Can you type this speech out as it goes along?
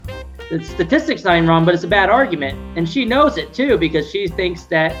the statistics not even wrong, but it's a bad argument. And she knows it too, because she thinks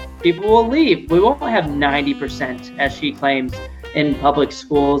that people will leave. We won't have 90%, as she claims, in public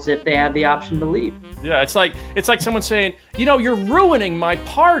schools if they have the option to leave. Yeah, it's like someone saying, you're ruining my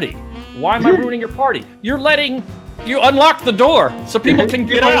party. Why am I ruining your party? You unlock the door so people can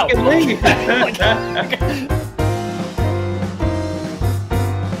get out. Can leave.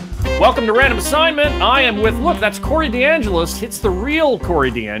 Welcome to Random Assignment. I am with, that's Corey DeAngelis. It's the real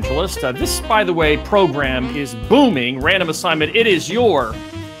Corey DeAngelis. This, by the way, program is booming. Random Assignment, it is your,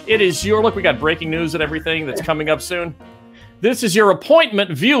 look, we got breaking news and everything that's coming up soon. This is your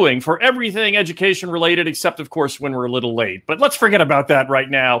appointment viewing for everything education related, except, of course, when we're a little late. But let's forget about that right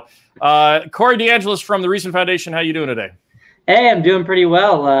now. Corey DeAngelis from the Reason Foundation, how you doing today? Hey, I'm doing pretty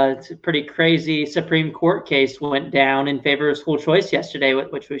well. It's a pretty crazy Supreme Court case went down in favor of school choice yesterday,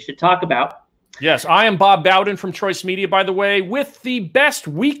 which we should talk about. Yes, I am Bob Bowden from Choice Media, by the way, with the best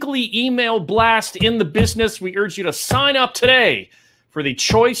weekly email blast in the business. We urge you to sign up today for the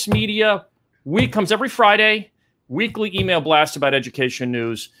Choice Media week. Comes every Friday, weekly email blast about education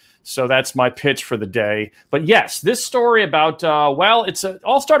news. So that's my pitch for the day. But yes, this story about,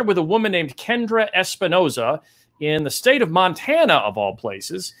 all started with a woman named Kendra Espinoza in the state of Montana, of all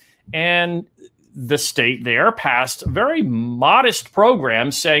places. And the state there passed a very modest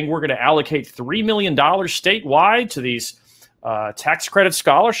program saying we're going to allocate $3 million statewide to these tax credit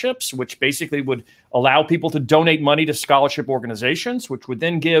scholarships, which basically would allow people to donate money to scholarship organizations, which would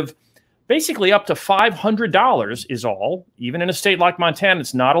then give basically up to $500 is all. Even in a state like Montana,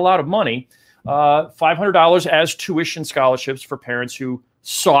 it's not a lot of money. $500 as tuition scholarships for parents who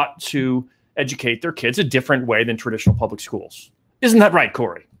sought to educate their kids a different way than traditional public schools. Isn't that right,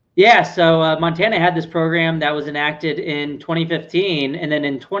 Corey? Yeah, so Montana had this program that was enacted in 2015, and then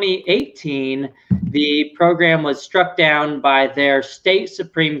in 2018, the program was struck down by their state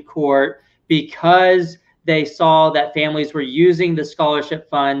Supreme Court because they saw that families were using the scholarship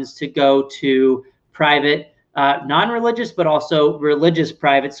funds to go to private, non-religious, but also religious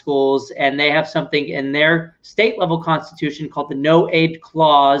private schools, and they have something in their state-level constitution called the No Aid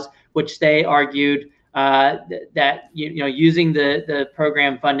Clause, which they argued that using the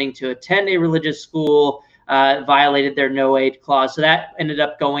program funding to attend a religious school violated their No Aid Clause. So that ended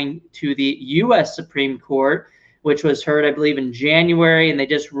up going to the U.S. Supreme Court, which was heard, I believe, in January, and they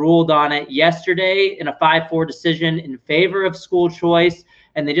just ruled on it yesterday in a 5-4 decision in favor of school choice.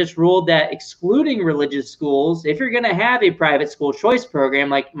 And they just ruled that excluding religious schools, if you're going to have a private school choice program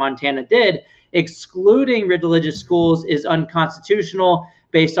like Montana did, excluding religious schools is unconstitutional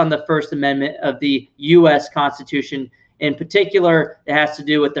based on the First Amendment of the U.S. Constitution. In particular, it has to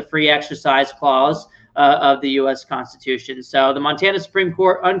do with the free exercise clause of the U.S. Constitution. So the Montana Supreme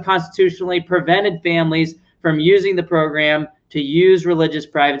Court unconstitutionally prevented families from using the program to use religious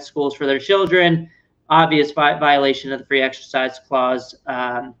private schools for their children. Obvious violation of the free exercise clause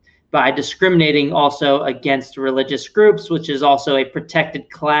by discriminating also against religious groups, which is also a protected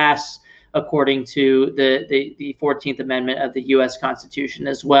class according to the 14th Amendment of the U.S. Constitution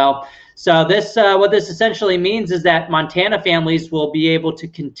as well. So this what this essentially means is that Montana families will be able to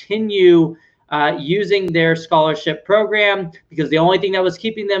continue using their scholarship program, because the only thing that was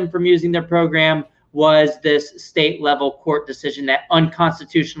keeping them from using their program was this state-level court decision that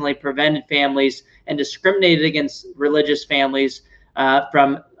unconstitutionally prevented families and discriminated against religious families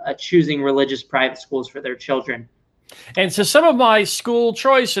from choosing religious private schools for their children. And so some of my school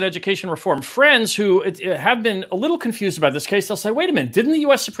choice and education reform friends who have been a little confused about this case, they'll say, wait a minute, didn't the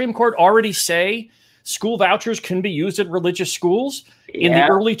U.S. Supreme Court already say school vouchers can be used at religious schools? Yeah. In the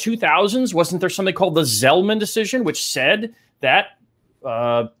early 2000s, wasn't there something called the Zellman decision, which said that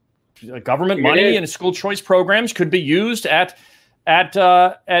government money and school choice programs could be used at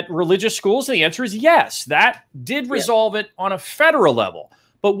religious schools? And the answer is yes. That did resolve it on a federal level.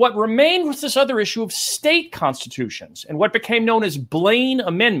 But what remained was this other issue of state constitutions and what became known as Blaine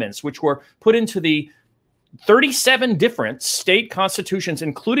amendments, which were put into the 37 different state constitutions,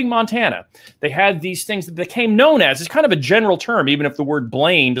 including Montana. They had these things that became known as, it's kind of a general term, even if the word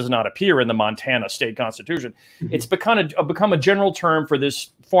Blaine does not appear in the Montana state constitution. Mm-hmm. It's become a general term for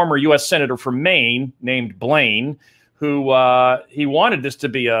this former U.S. senator from Maine named Blaine, who he wanted this to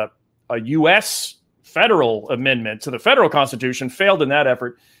be a U.S. federal amendment to the federal constitution, failed in that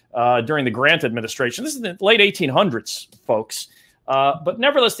effort during the Grant administration. This is the late 1800s, folks. But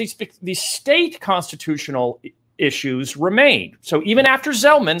nevertheless, these state constitutional issues remained. So even after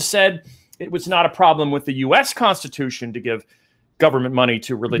Zellman said it was not a problem with the U.S. Constitution to give government money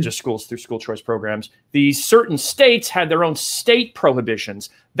to religious schools through school choice programs. The certain states had their own state prohibitions.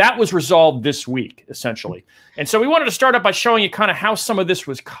 That was resolved this week, essentially. And so we wanted to start out by showing you kind of how some of this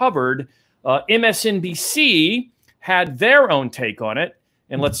was covered. MSNBC had their own take on it,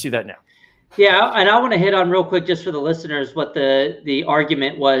 and let's see that now. Yeah, and I want to hit on real quick, just for the listeners, what the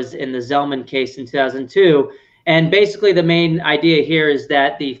argument was in the Zellman case in 2002. And basically the main idea here is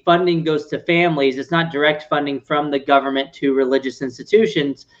that the funding goes to families. It's not direct funding from the government to religious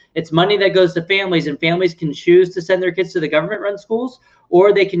institutions. It's money that goes to families, and families can choose to send their kids to the government-run schools,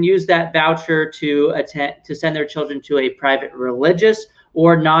 or they can use that voucher to send their children to a private religious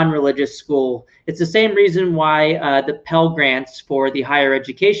or non-religious school. It's the same reason why the Pell Grants for the higher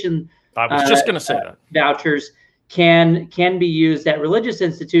education I was just going to say that vouchers can be used at religious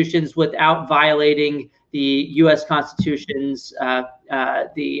institutions without violating the U.S. Constitution's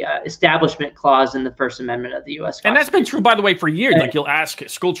the Establishment Clause in the First Amendment of the U.S. Constitution. And that's been true, by the way, for years. Like, you'll ask a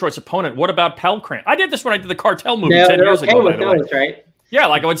school choice opponent, what about Pell Grant? I did this when I did the cartel movie 10 years ago. With those, right? Yeah,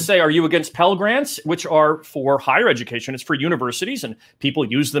 like I would say, are you against Pell Grants, which are for higher education? It's for universities, and people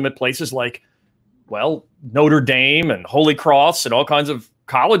use them at places like, well, Notre Dame and Holy Cross and all kinds of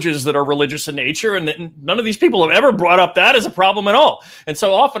colleges that are religious in nature, and none of these people have ever brought up that as a problem at all. And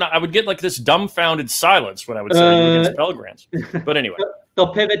so often I would get like this dumbfounded silence when I would say, are you against Pell Grants? But anyway.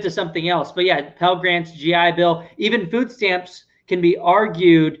 They'll pivot to something else. But yeah, Pell Grants, GI Bill, even food stamps can be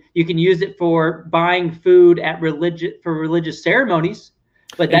argued. You can use it for buying food at religious ceremonies.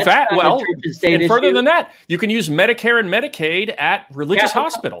 But that's in fact, well, and further issue. Than that, you can use Medicare and Medicaid at religious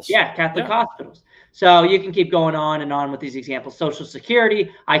hospitals. Yeah, Catholic hospitals. So you can keep going on and on with these examples. Social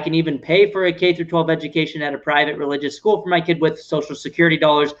Security, I can even pay for a K through 12 education at a private religious school for my kid with Social Security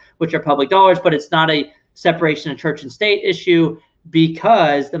dollars, which are public dollars, but it's not a separation of church and state issue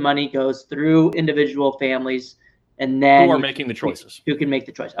because the money goes through individual families, and then who are making the choices. Who can make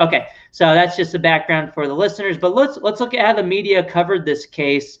the choice. Okay, so that's just the background for the listeners, but let's look at how the media covered this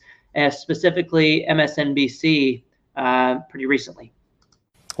case, specifically MSNBC, pretty recently.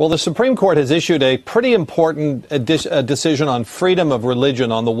 Well, the Supreme Court has issued a pretty important decision on freedom of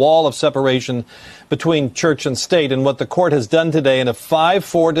religion, on the wall of separation between church and state. And what the court has done today in a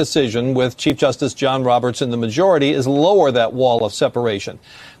 5-4 decision with Chief Justice John Roberts in the majority is lower that wall of separation.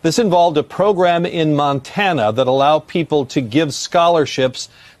 This involved a program in Montana that allowed people to give scholarships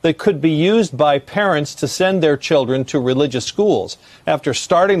that could be used by parents to send their children to religious schools. After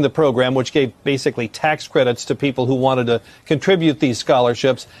starting the program, which gave basically tax credits to people who wanted to contribute these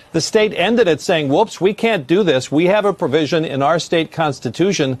scholarships, the state ended it saying, whoops, we can't do this. We have a provision in our state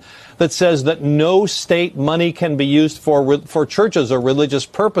constitution that says that no state money can be used for churches or religious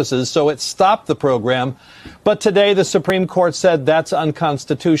purposes, so it stopped the program. But today the Supreme Court said that's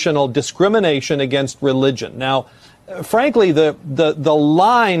unconstitutional discrimination against religion. Now, frankly, the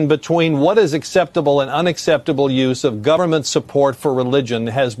line between what is acceptable and unacceptable use of government support for religion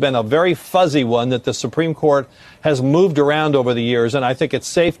has been a very fuzzy one that the Supreme Court has moved around over the years, and I think it's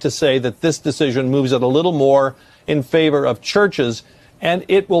safe to say that this decision moves it a little more in favor of churches, and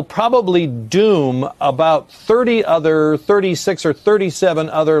it will probably doom about 36 or 37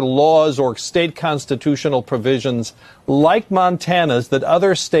 other laws or state constitutional provisions like Montana's that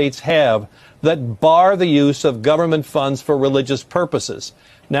other states have that bar the use of government funds for religious purposes.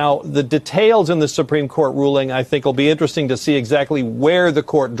 Now, the details in the Supreme Court ruling, I think, will be interesting to see exactly where the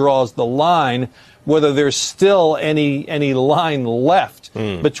court draws the line, whether there's still any line left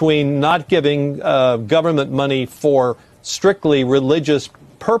between not giving government money for strictly religious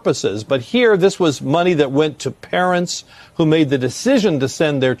purposes. But here, this was money that went to parents who made the decision to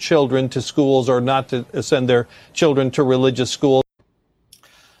send their children to schools or not to send their children to religious schools.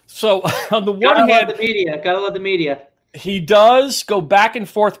 So on the one hand, gotta love the media. He does go back and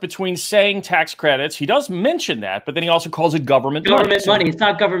forth between saying tax credits. He does mention that, but then he also calls it government money. Government money. It's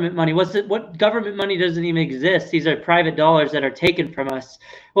not government money. What government money doesn't even exist? These are private dollars that are taken from us.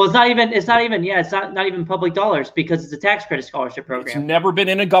 Well, it's not even public dollars because it's a tax credit scholarship program. It's never been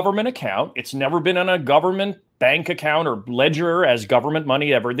in a government account. It's never been in a government bank account or ledger as government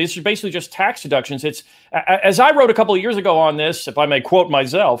money ever. These are basically just tax deductions. It's, as I wrote a couple of years ago on this, if I may quote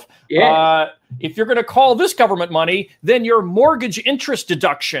myself, if you're going to call this government money, then your mortgage interest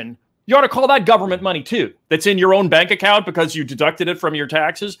deduction, you ought to call that government money too. That's in your own bank account because you deducted it from your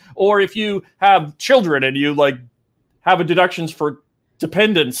taxes. Or if you have children and you have a deductions for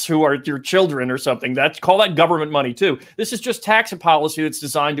dependents who are your children or something, call that government money too. This is just tax policy that's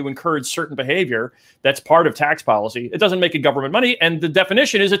designed to encourage certain behavior. That's part of tax policy. It doesn't make it government money. And the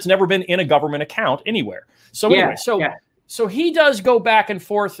definition is it's never been in a government account anywhere. So So he does go back and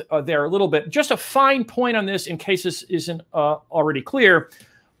forth there a little bit. Just a fine point on this, in case this isn't already clear.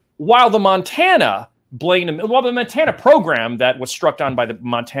 While the Montana program that was struck down by the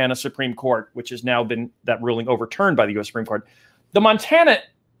Montana Supreme Court, which has now been that ruling overturned by the U.S. Supreme Court, the Montana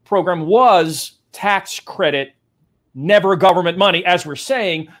program was tax credit, never government money. As we're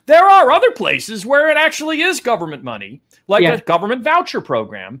saying, there are other places where it actually is government money, like a government voucher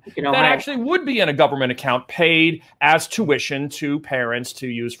program that actually would be in a government account paid as tuition to parents to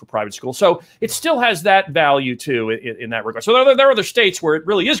use for private school. So it still has that value too in that regard. So there are other states where it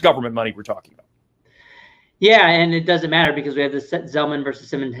really is government money we're talking about. Yeah, and it doesn't matter because we have the Zellman versus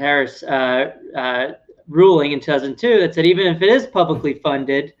Simmons-Harris ruling in 2002 that said even if it is publicly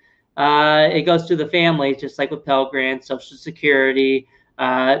funded, it goes to the family, just like with Pell Grants, Social Security,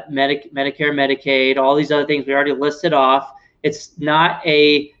 Medicare, Medicaid, all these other things we already listed off. It's not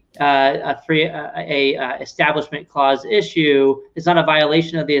a Establishment Clause issue. It's not a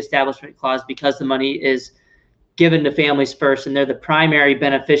violation of the Establishment Clause because the money is given to families first, and they're the primary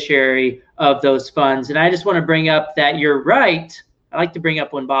beneficiary of those funds. And I just want to bring up that you're right. I like to bring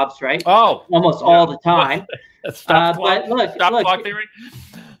up when Bob's right. Oh, almost all the time. Stop clock theory.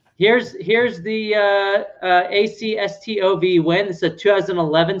 Here's the ACSTOV win. It's a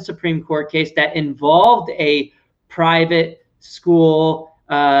 2011 Supreme Court case that involved a private school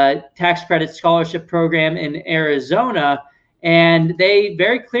tax credit scholarship program in Arizona, and they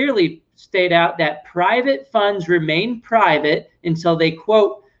very clearly state out that private funds remain private until they,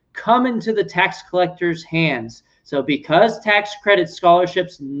 quote, come into the tax collector's hands. So because tax credit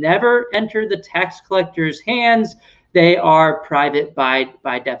scholarships never enter the tax collector's hands, they are private by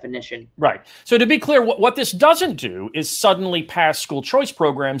definition. Right. So to be clear, what this doesn't do is suddenly pass school choice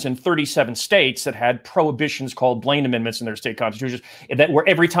programs in 37 states that had prohibitions called Blaine amendments in their state constitutions, that where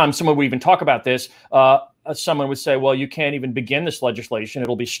every time someone would even talk about this, someone would say, well, you can't even begin this legislation.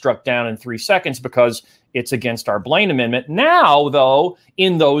 It'll be struck down in 3 seconds because it's against our Blaine Amendment. Now, though,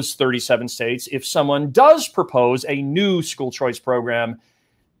 in those 37 states, if someone does propose a new school choice program,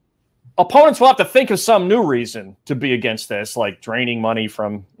 opponents will have to think of some new reason to be against this, like draining money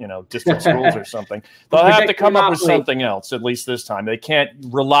from, district schools or something. They'll have to come up with something else, at least this time. They can't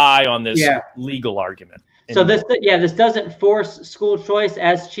rely on this legal argument. So this doesn't force school choice,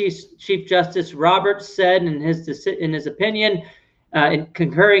 as Chief Justice Roberts said in his opinion, in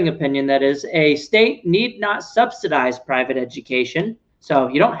concurring opinion, that is, a state need not subsidize private education. So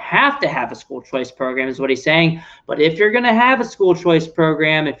you don't have to have a school choice program, is what he's saying. But if you're going to have a school choice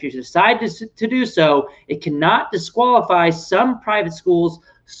program, if you decide to do so, it cannot disqualify some private schools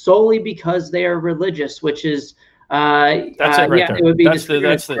solely because they are religious, which is that's it right there. It would be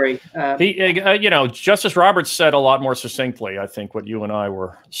discriminatory. Justice Roberts said a lot more succinctly, I think, what you and I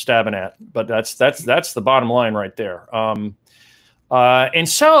were stabbing at. But that's the bottom line right there. And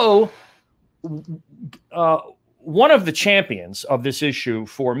so one of the champions of this issue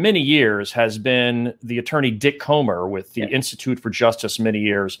for many years has been the attorney Dick Comer with the Institute for Justice many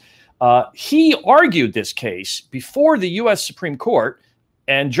years. He argued this case before the U.S. Supreme Court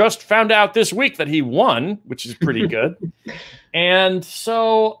and just found out this week that he won, which is pretty good. And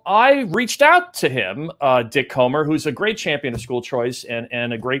so I reached out to him, Dick Comer, who's a great champion of school choice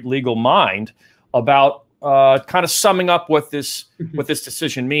and a great legal mind, about kind of summing up what this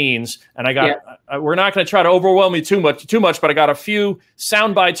decision means. And I got we're not going to try to overwhelm you too much, but I got a few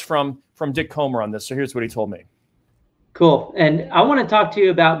sound bites from Dick Comer on this. So here's what he told me. Cool. And I want to talk to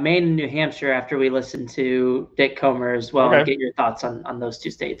you about Maine and New Hampshire after we listen to Dick Comer as well, and get your thoughts on those two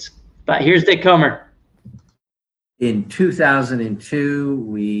states. But here's Dick Comer. In 2002,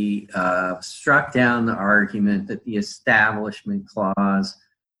 we struck down the argument that the Establishment Clause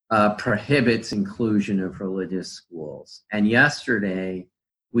prohibits inclusion of religious schools. And yesterday,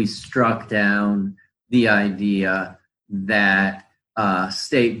 we struck down the idea that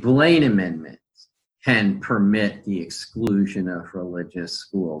state Blaine amendments can permit the exclusion of religious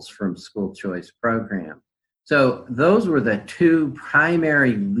schools from school choice programs. So those were the two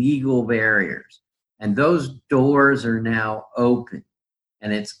primary legal barriers. And those doors are now open.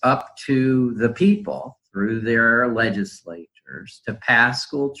 And it's up to the people through their legislatures to pass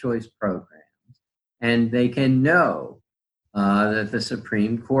school choice programs. And they can know that the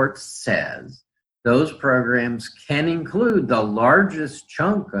Supreme Court says those programs can include the largest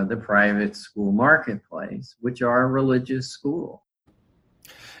chunk of the private school marketplace, which are religious schools.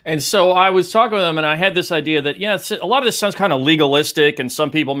 And so I was talking with them, and I had this idea that, a lot of this sounds kind of legalistic, and some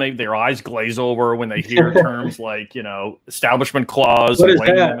people, maybe their eyes glaze over when they hear terms like, Establishment Clause. What is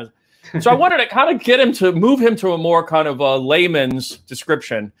that? So I wanted to kind of move him to a more kind of a layman's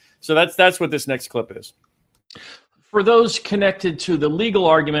description. So that's what this next clip is. For those connected to the legal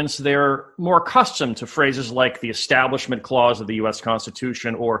arguments, they're more accustomed to phrases like the Establishment Clause of the U.S.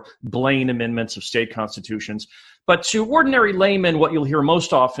 Constitution or Blaine amendments of state constitutions. But to ordinary laymen, what you'll hear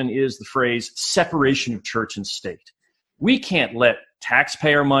most often is the phrase separation of church and state. We can't let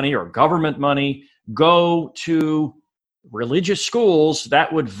taxpayer money or government money go to religious schools.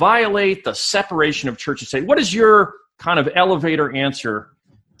 That would violate the separation of church and state. What is your kind of elevator answer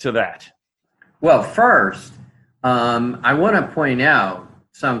to that? Well, first, I want to point out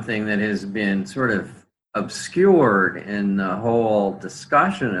something that has been sort of obscured in the whole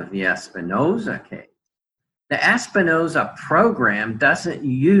discussion of the Espinoza case. The Espinoza program doesn't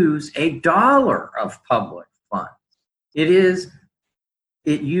use a dollar of public funds. It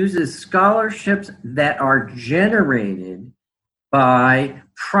uses scholarships that are generated by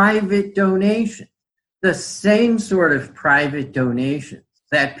private donations, the same sort of private donations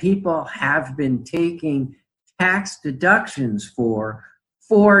that people have been taking tax deductions for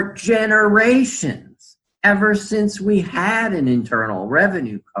generations. Ever since we had an Internal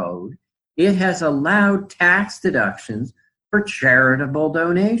Revenue Code, it has allowed tax deductions for charitable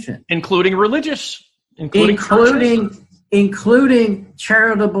donations, including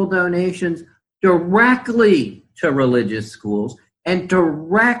charitable donations directly to religious schools and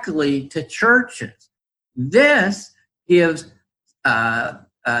directly to churches. This gives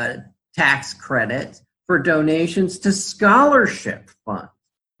tax credits for donations to scholarship funds.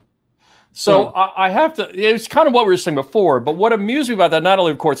 So I have to, it's kind of what we were saying before, but what amused me about that, not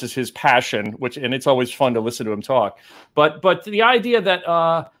only, of course, is his passion, and it's always fun to listen to him talk, but the idea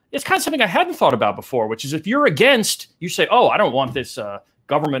that it's kind of something I hadn't thought about before, which is if you're against, you say, oh, I don't want this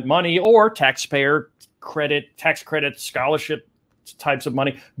government money or taxpayer credit, tax credit, scholarship types of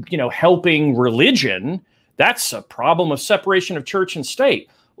money, helping religion. That's a problem of separation of church and state.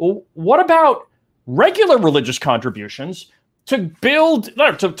 Well, what about regular religious contributions to build,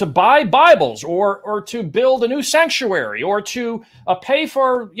 to buy Bibles or to build a new sanctuary or to pay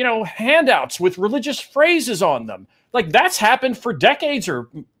for, handouts with religious phrases on them? Like that's happened for decades or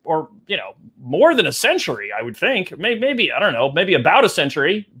more than a century, I would think. Maybe I don't know, maybe about a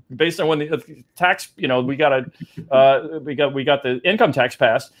century, based on when the tax, we got the income tax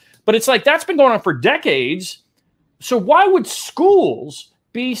passed. But it's like that's been going on for decades. So why would schools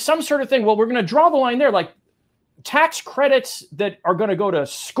be some sort of thing? Well, we're going to draw the line there. Like tax credits that are going to go to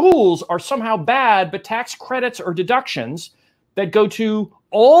schools are somehow bad, but tax credits or deductions that go to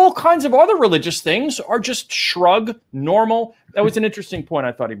all kinds of other religious things are just shrug, normal. That was an interesting point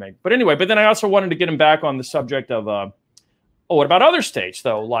I thought he made. But anyway, but then I also wanted to get him back on the subject of, what about other states,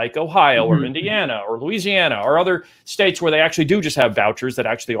 though, like Ohio or Indiana or Louisiana or other states where they actually do just have vouchers that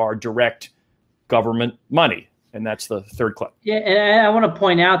actually are direct government money? And that's the third clip. Yeah, and I want to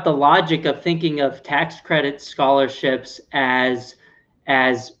point out the logic of thinking of tax credit scholarships as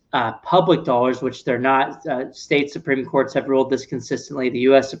public dollars, which they're not. State Supreme Courts have ruled this consistently. The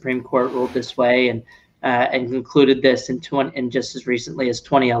U.S. Supreme Court ruled this way and concluded this in just as recently as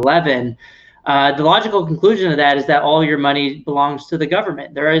 2011. The logical conclusion of that is that all your money belongs to the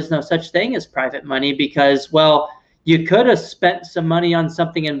government. There is no such thing as private money because, well, you could have spent some money on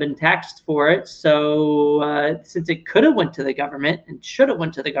something and been taxed for it. So since it could have went to the government and should have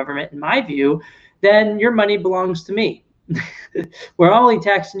went to the government, in my view, then your money belongs to me. We're only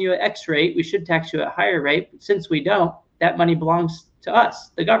taxing you at X rate. We should tax you at a higher rate. But since we don't, that money belongs to us,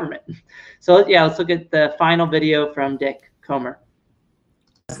 the government. So yeah, let's look at the final video from Dick Comer.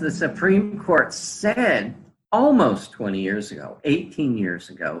 The Supreme Court said almost 20 years ago, 18 years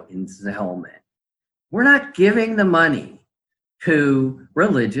ago in Zellman, we're not giving the money to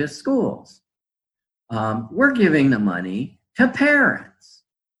religious schools. We're giving the money to parents,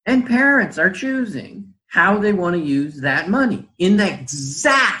 and parents are choosing how they want to use that money in the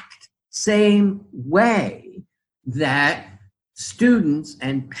exact same way that students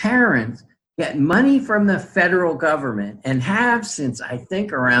and parents get money from the federal government and have since, I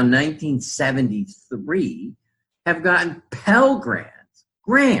think, around 1973, have gotten Pell grants,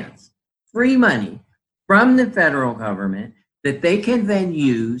 free money from the federal government that they can then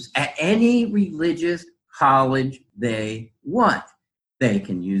use at any religious college they want. They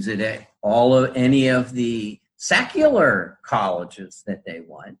can use it at any of the secular colleges that they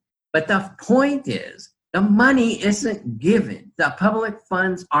want. But the point is, the money isn't given. The public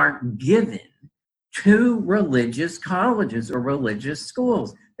funds aren't given to religious colleges or religious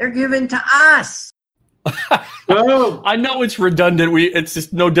schools. They're given to us. I know it's redundant. It's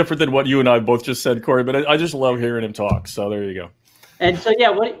just no different than what you and I both just said, Corey, but I just love hearing him talk. So there you go. And so, yeah,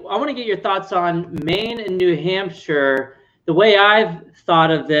 I want to get your thoughts on Maine and New Hampshire the way I've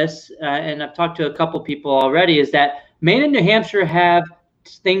thought of this, and I've talked to a couple people already, is that Maine and New Hampshire have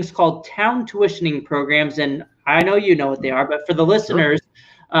things called town tuitioning programs, and I know you know what they are, but for the listeners,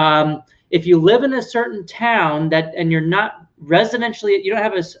 if you live in a certain town and you're not residentially, you don't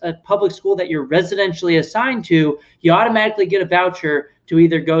have a public school that you're residentially assigned to, you automatically get a voucher to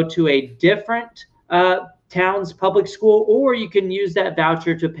either go to a different town's public school, or you can use that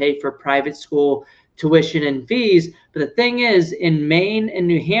voucher to pay for private school tuition and fees. But the thing is, in Maine and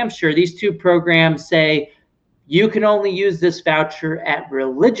New Hampshire, these two programs say you can only use this voucher at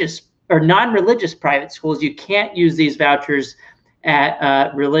religious or non-religious private schools. You can't use these vouchers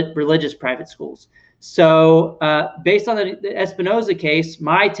at religious private schools. So based on the Espinoza case,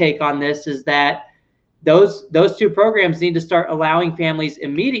 my take on this is that those two programs need to start allowing families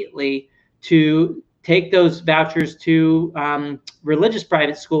immediately to take those vouchers to religious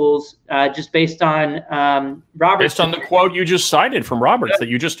private schools, just based on Roberts. Based on the quote you just cited from Roberts that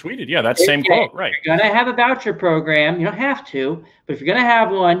you just tweeted. Yeah, that same quote, right. If you're going to have a voucher program, you don't have to, but if you're going to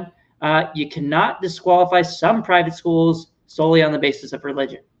have one, you cannot disqualify some private schools solely on the basis of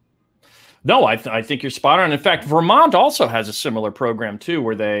religion. No, I think you're spot on. In fact, Vermont also has a similar program too,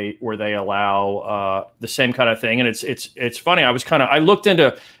 where they allow the same kind of thing. And it's funny. I looked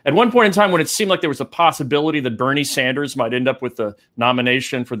into at one point in time when it seemed like there was a possibility that Bernie Sanders might end up with the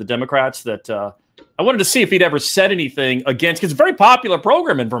nomination for the Democrats. That I wanted to see if he'd ever said anything against, because it's a very popular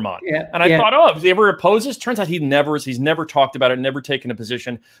program in Vermont. Yeah, and I thought, if he ever opposes, turns out he's never talked about it, never taken a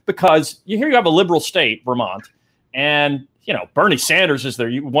position, because you have a liberal state, Vermont, and Bernie Sanders is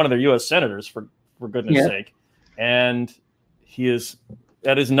one of their U.S. senators, for goodness sake. And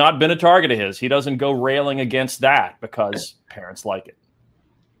that has not been a target of his. He doesn't go railing against that because parents like it.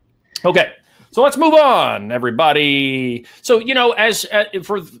 Okay, so let's move on, everybody. So,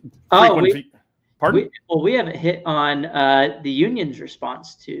 pardon? We haven't hit on the union's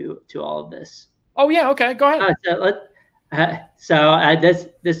response to all of this. Oh, yeah, okay, go ahead.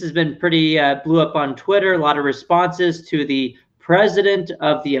 This has been pretty blew up on Twitter. A lot of responses to the president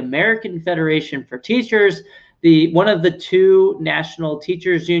of the American Federation for Teachers, one of the two national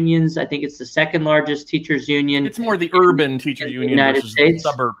teachers unions. I think it's the second largest teachers union. It's more the urban teachers union versus the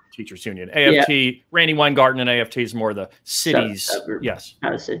suburb teachers union. AFT, Randy Weingarten and AFT is more the cities. Yes.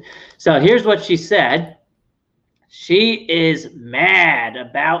 So here's what she said. She is mad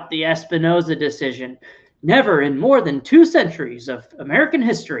about the Espinoza decision. Never in more than 2 centuries of American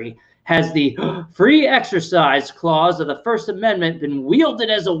history has the free exercise clause of the First Amendment been wielded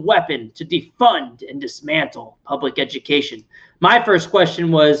as a weapon to defund and dismantle public education. My first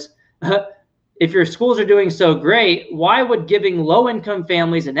question was, if your schools are doing so great, why would giving low-income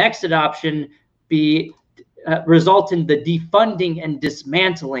families an exit option result in the defunding and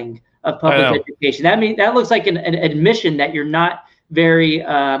dismantling of public education? That looks like an admission that you're not very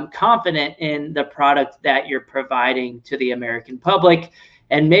confident in the product that you're providing to the American public.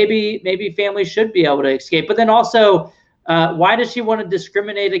 And maybe families should be able to escape. But then also, why does she want to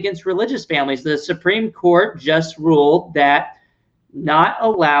discriminate against religious families? The Supreme Court just ruled that not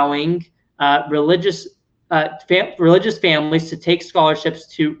allowing religious families to take scholarships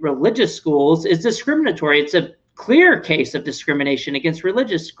to religious schools is discriminatory. It's a clear case of discrimination against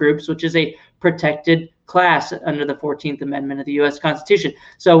religious groups, which is a protected class under the 14th Amendment of the U.S. Constitution.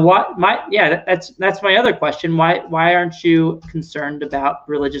 So that's my other question. Why aren't you concerned about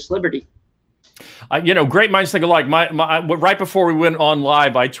religious liberty? Great minds think alike. Right before we went on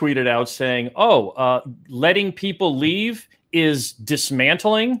live, I tweeted out saying, letting people leave is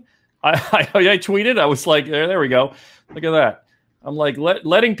dismantling. I tweeted, I was like, there we go. Look at that. I'm like,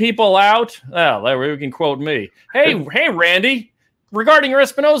 letting people out. We can quote me. Hey, Randy, regarding your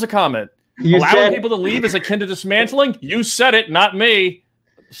Espinoza comment, allowing people to leave is akin to dismantling. You said it, not me.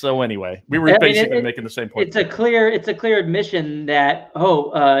 So anyway, we were basically making the same point. It's a clear admission that,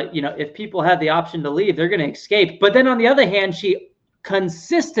 if people have the option to leave, they're going to escape. But then on the other hand, she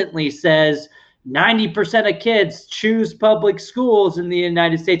consistently says 90% of kids choose public schools in the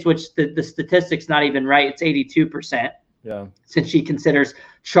United States, which the statistic's not even right. It's 82%. Yeah. Since she considers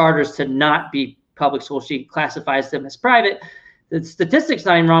charters to not be public schools, she classifies them as private. The statistic's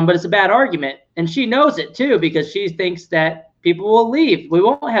not even wrong, but it's a bad argument. And she knows it too, because she thinks that people will leave. We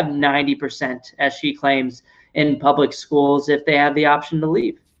won't have 90%, as she claims, in public schools if they have the option to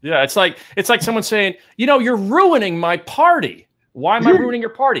leave. Yeah, it's like someone saying, you're ruining my party. Why am I ruining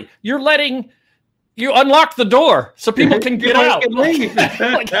your party? You unlock the door so people can get out.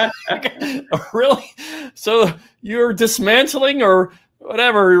 Really? So you're dismantling or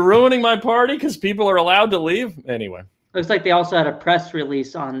whatever, you're ruining my party because people are allowed to leave? Anyway. Looks like they also had a press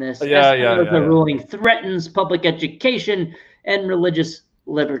release on this. The ruling threatens public education and religious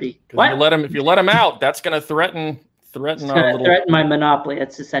liberty. What? If you let them out, that's going to threaten my monopoly.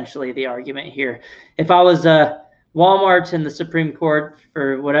 That's essentially the argument here. If I was Walmart and the Supreme Court,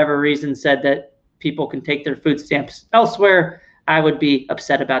 for whatever reason, said that people can take their food stamps elsewhere, I would be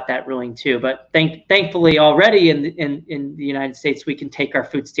upset about that ruling too. But thankfully, already in the United States, we can take our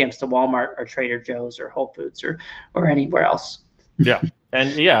food stamps to Walmart or Trader Joe's or Whole Foods or anywhere else. Yeah, and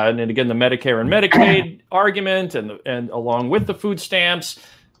again, the Medicare and Medicaid argument, and along with the food stamps,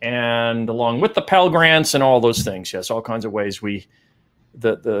 and along with the Pell Grants and all those things. Yes, all kinds of ways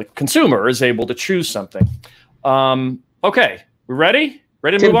the consumer is able to choose something. Okay, we ready?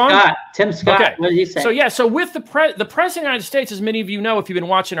 Ready to move on? Tim Scott, okay. What did he say? So with the President of the United States, as many of you know, if you've been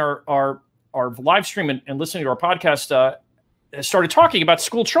watching our live stream and listening to our podcast, started talking about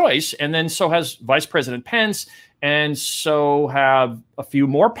school choice, and then so has Vice President Pence, and so have a few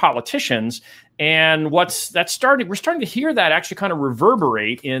more politicians. And we're starting to hear that actually kind of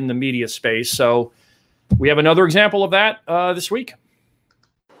reverberate in the media space. So we have another example of that this week.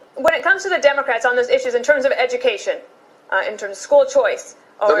 When it comes to the Democrats on those issues in terms of education, in terms of school choice,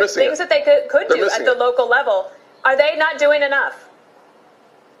 or things that they could do at the local level, are they not doing enough?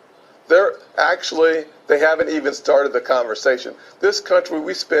 They haven't even started the conversation. This country,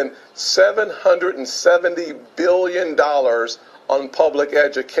 we spend $770 billion on public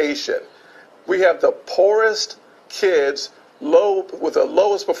education. We have the poorest kids with the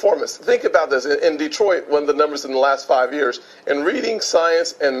lowest performance. Think about this. In Detroit, one of the numbers in the last 5 years, in reading,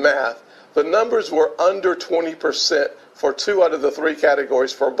 science, and math, the numbers were under 20% for 2 out of the 3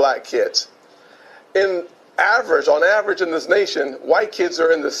 categories for black kids. On average in this nation, white kids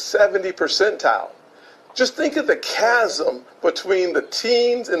are in the 70 percentile. Just think of the chasm between the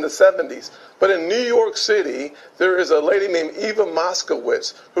teens and the 70s. But in New York City, there is a lady named Eva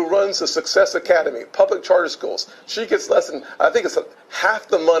Moskowitz who runs the Success Academy, public charter schools. She gets less than, I think it's half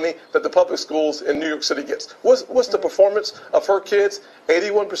the money that the public schools in New York City gets. What's the performance of her kids?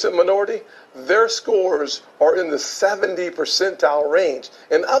 81% minority. Their scores are in the 70 percentile range.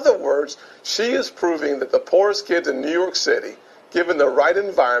 In other words, she is proving that the poorest kids in New York City, given the right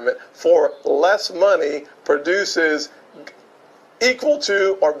environment for less money, produces equal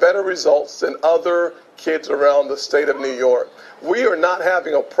to or better results than other kids around the state of New York. We are not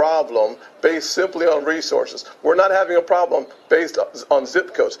having a problem based simply on resources. We're not having a problem based on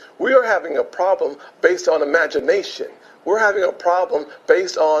zip codes. We are having a problem based on imagination. We're having a problem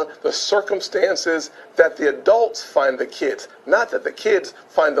based on the circumstances that the adults find the kids, not that the kids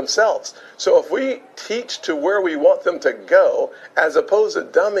find themselves. So if we teach to where we want them to go, as opposed to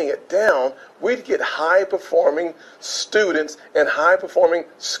dumbing it down, we'd get high-performing students and high-performing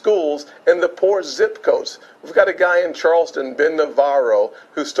schools in the poor zip codes. We've got a guy in Charleston, Ben Navarro,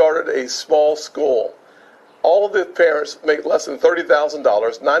 who started a small school. All of the parents make less than $30,000,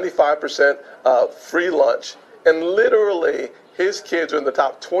 95% free lunch. And literally, his kids are in the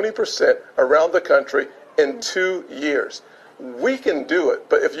top 20% around the country in 2 years. We can do it,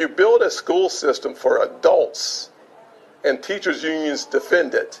 but if you build a school system for adults and teachers' unions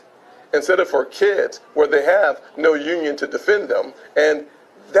defend it, instead of for kids where they have no union to defend them, and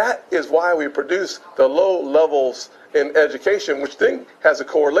that is why we produce the low levels in education, which then has a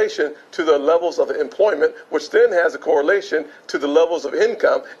correlation to the levels of employment, which then has a correlation to the levels of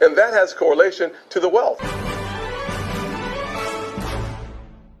income, and that has a correlation to the wealth.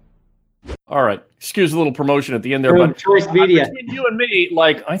 All right. Excuse a little promotion at the end there, but Choice Media. Between you and me,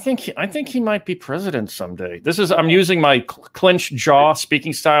 I think he might be president someday. I'm using my clenched jaw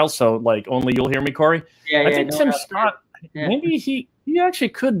speaking style, so only you'll hear me, Corey. Yeah, I think Tim Scott, maybe he actually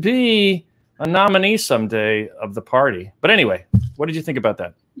could be a nominee someday of the party. But anyway, what did you think about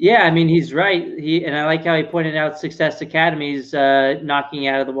that? Yeah, I mean, he's right. And I like how he pointed out Success Academies knocking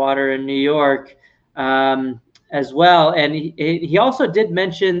out of the water in New York as well. And he also did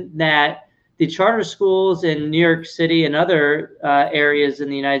mention that the charter schools in New York City and other areas in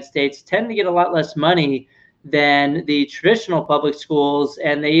the United States tend to get a lot less money than the traditional public schools,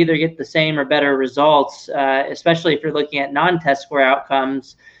 and they either get the same or better results, especially if you're looking at non-test score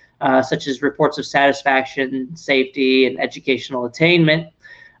outcomes, such as reports of satisfaction, safety, and educational attainment.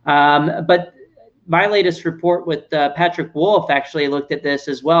 But my latest report with Patrick Wolf actually looked at this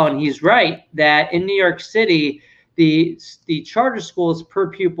as well, and he's right that in New York City, the charter schools per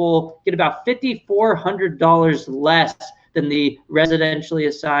pupil get about $5,400 less than the residentially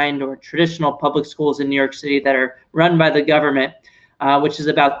assigned or traditional public schools in New York City that are run by the government, which is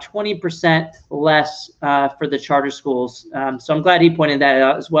about 20% less for the charter schools. So I'm glad he pointed that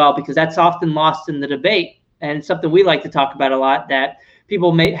out as well, because that's often lost in the debate and something we like to talk about a lot, that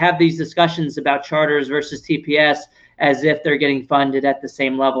people may have these discussions about charters versus TPS as if they're getting funded at the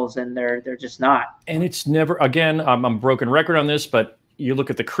same levels, and they're just not. And it's never, again, I'm a broken record on this, but you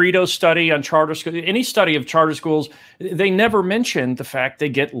look at the Credo study on charter schools, any study of charter schools, they never mention the fact they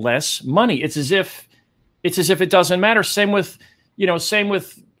get less money. It's as if it doesn't matter. Same with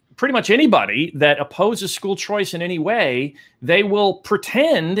pretty much anybody that opposes school choice in any way. They will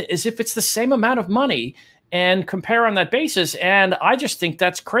pretend as if it's the same amount of money and compare on that basis. And I just think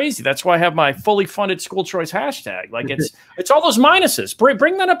that's crazy. That's why I have my fully funded school choice hashtag. Like it's all those minuses.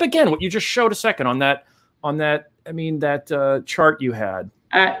 Bring that up again. What you just showed a second on that. I mean, that chart you had.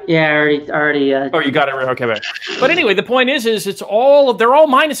 Yeah, I already. Oh, you got it right. Okay, right. But anyway, the point is they're all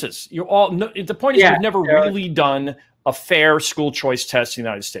minuses. The point is you've never really done a fair school choice test in the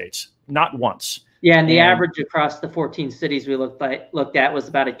United States. Not once. Yeah, and the average across the 14 cities we looked at was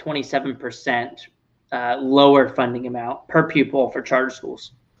about a 27% lower funding amount per pupil for charter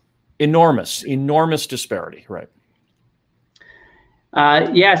schools. Enormous disparity, right?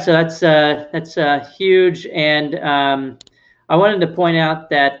 Yeah, so that's huge, and I wanted to point out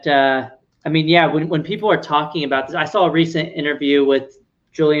that when people are talking about this, I saw a recent interview with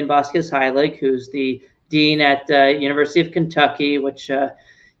Julian Vasquez-Heilig, who's the dean at the University of Kentucky, which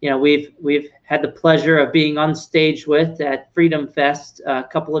we've had the pleasure of being on stage with at Freedom Fest a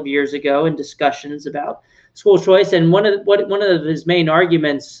couple of years ago in discussions about school choice. And one of his main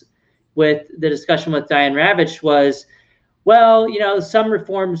arguments with the discussion with Diane Ravitch was, well, some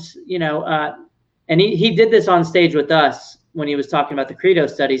reforms, and he did this on stage with us when he was talking about the Credo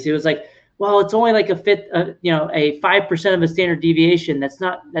studies. He was like, well, it's only like a 5% of a standard deviation.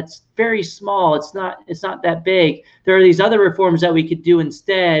 That's very small. It's not that big. There are these other reforms that we could do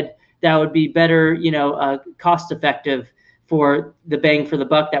instead that would be better, cost effective for the bang for the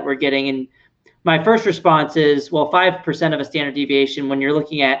buck that we're getting. And my first response is, well, 5% of a standard deviation when you're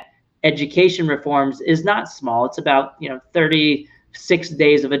looking at education reforms is not small. It's about 36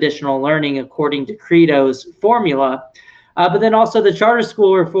 days of additional learning according to Credo's formula. But then also the charter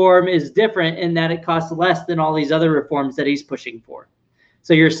school reform is different in that it costs less than all these other reforms that he's pushing for.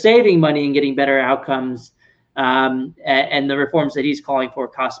 So you're saving money and getting better outcomes, and the reforms that he's calling for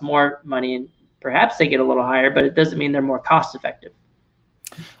cost more money, and perhaps they get a little higher, but it doesn't mean they're more cost effective.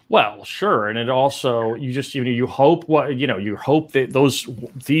 Well, sure, and it also you hope that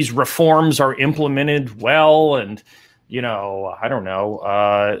these reforms are implemented well, and I don't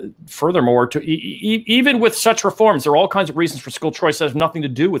know. Furthermore, even with such reforms, there are all kinds of reasons for school choice that have nothing to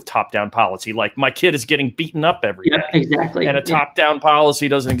do with top-down policy. Like my kid is getting beaten up every day. Exactly. And a top-down policy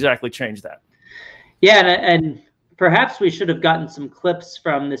doesn't exactly change that. Yeah, and perhaps we should have gotten some clips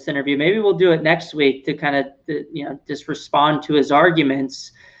from this interview. Maybe we'll do it next week to kind of just respond to his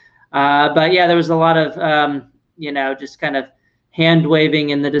arguments. But yeah, there was a lot of just kind of hand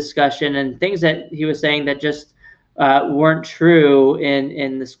waving in the discussion and things that he was saying that just weren't true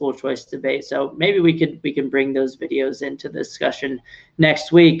in the school choice debate. So maybe we can bring those videos into the discussion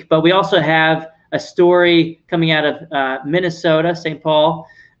next week. But we also have a story coming out of Minnesota, St. Paul.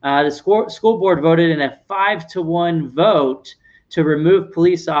 The school board voted in a 5-to-1 vote to remove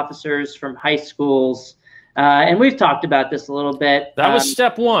police officers from high schools. And we've talked about this a little bit. That was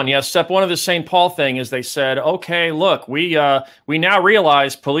step one. Yeah, step one of the St. Paul thing is they said, okay, look, we now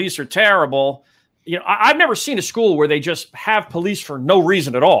realize police are terrible. I've never seen a school where they just have police for no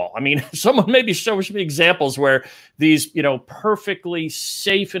reason at all. I mean, someone maybe show me examples where these, perfectly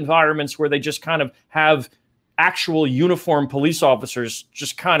safe environments where they just kind of have actual uniformed police officers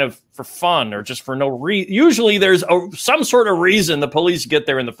just kind of for fun or just for no reason. Usually there's some sort of reason the police get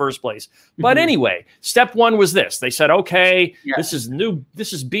there in the first place. But anyway, step one was this. They said, okay, this is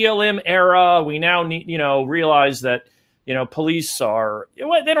BLM era. We now need, realize that, police are,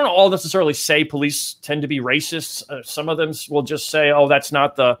 they don't all necessarily say police tend to be racist. Some of them will just say, oh, that's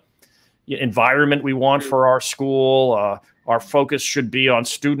not the environment we want for our school. Our focus should be on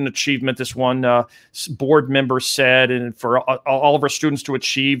student achievement. This one board member said, and for all of our students to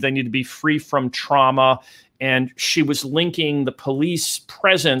achieve, they need to be free from trauma. And she was linking the police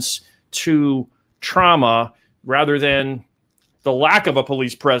presence to trauma rather than the lack of a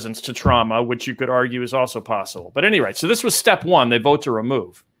police presence to trauma, which you could argue is also possible. But anyway, so this was step one. They vote to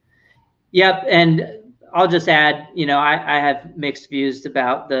remove. Yep. And I'll just add, I have mixed views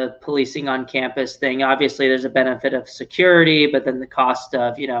about the policing on campus thing. Obviously, there's a benefit of security, but then the cost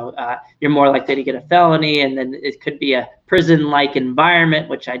of, you're more likely to get a felony, and then it could be a prison-like environment,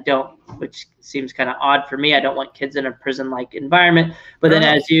 which seems kind of odd for me. I don't want kids in a prison-like environment. But then,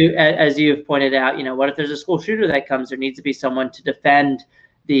 as you've pointed out, what if there's a school shooter that comes? There needs to be someone to defend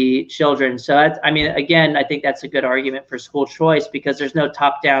the children. So that's, I mean, again, I think that's a good argument for school choice, because there's no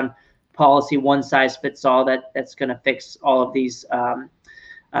top-down policy, one size fits all, that's going to fix all of these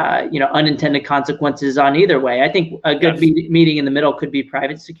unintended consequences on either way. I think a good meeting in the middle could be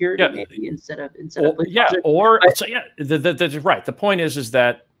private security, maybe instead of that's right. The point is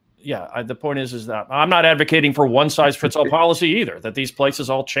that the point is that I'm not advocating for one size fits all policy either, that these places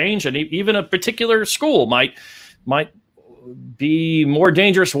all change, and even a particular school might be more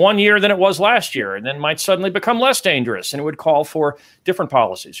dangerous one year than it was last year, and then might suddenly become less dangerous, and it would call for different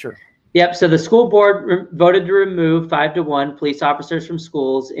policies. Sure. Yep. So the school board voted to remove 5-1 police officers from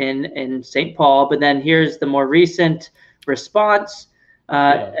schools in St. Paul. But then here's the more recent response.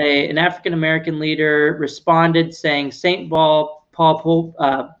 An African-American leader responded saying St. Paul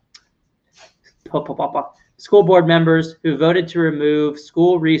school board members who voted to remove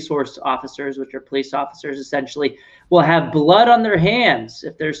school resource officers, which are police officers essentially, will have blood on their hands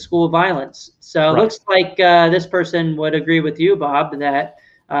if there's school violence. So it looks like this person would agree with you, Bob, that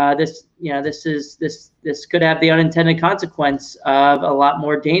this could have the unintended consequence of a lot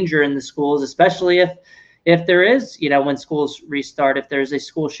more danger in the schools, especially if there is, when schools restart, if there's a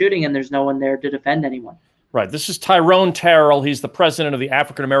school shooting and there's no one there to defend anyone. Right. This is Tyrone Terrell. He's the president of the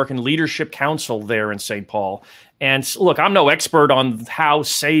African American Leadership Council there in St. Paul. And look, I'm no expert on how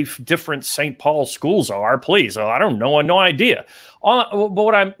safe different St. Paul schools are. Please, I don't know, no idea. But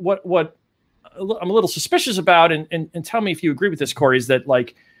what I'm a little suspicious about, and tell me if you agree with this, Corey, is that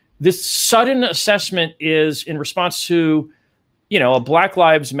like this sudden assessment is in response to, a Black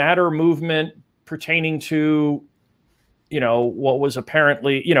Lives Matter movement pertaining to, what was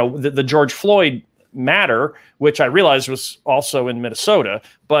apparently, the George Floyd matter, which I realized was also in Minnesota,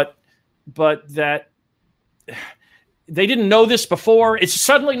 but that they didn't know this before. It's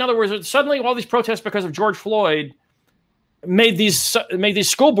suddenly, in other words, suddenly all these protests because of George Floyd made these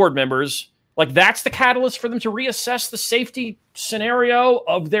school board members, like that's the catalyst for them to reassess the safety scenario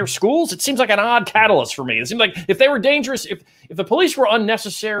of their schools. It seems like an odd catalyst for me. It seems like if they were dangerous, if the police were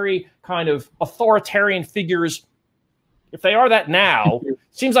unnecessary kind of authoritarian figures, if they are that now,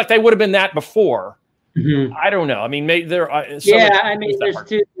 seems like they would have been that before. Mm-hmm. I don't know. I mean, there's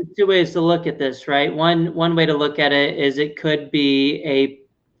two ways to look at this, right? One way to look at it is it could be a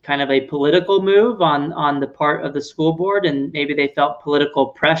kind of a political move on the part of the school board, and maybe they felt political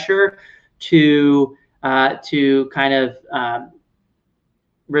pressure to kind of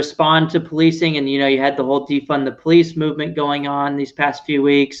respond to policing. And you had the whole defund the police movement going on these past few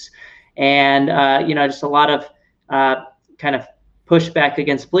weeks, and just a lot of kind of pushback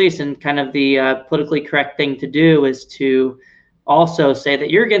against police, and kind of the politically correct thing to do is to also say that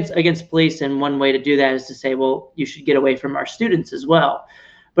you're against police, and one way to do that is to say, well, you should get away from our students as well.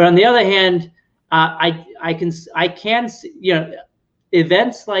 But on the other hand, I can see,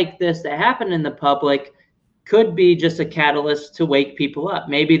 events like this that happen in the public could be just a catalyst to wake people up.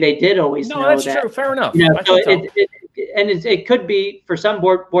 Maybe they did always know that. No, that's true. Fair enough. It could be, for some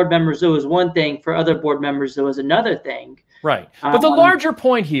board members, it was one thing. For other board members, it was another thing. Right. But the larger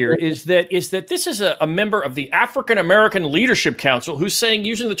point here is that this is a member of the African American Leadership Council who's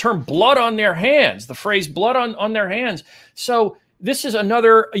using the term blood on their hands, the phrase blood on their hands. So this is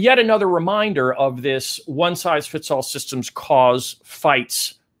yet another reminder of this one size fits all systems cause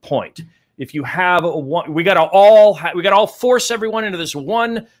fights point. If you have we got to all force everyone into this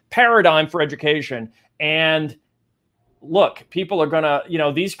one paradigm for education. And look, people are going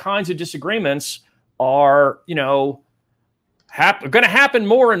to, these kinds of disagreements are, going to happen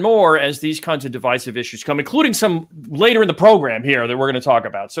more and more as these kinds of divisive issues come, including some later in the program here that we're going to talk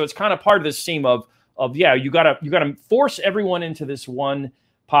about. So it's kind of part of this theme of you got to force everyone into this one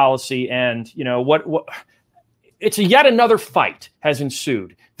policy, and what it's yet another fight has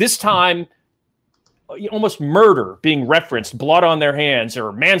ensued. This time, almost murder being referenced, blood on their hands,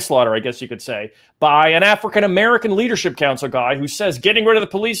 or manslaughter, I guess you could say, by an African American Leadership Council guy who says getting rid of the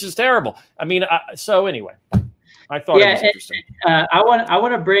police is terrible. I mean, so anyway. I thought it was interesting. I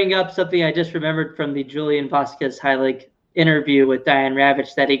want to bring up something I just remembered from the Julian Vasquez Heilig interview with Diane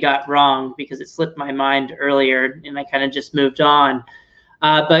Ravitch that he got wrong, because it slipped my mind earlier and I kind of just moved on.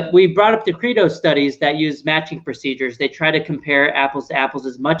 But we brought up the Credo studies that use matching procedures. They try to compare apples to apples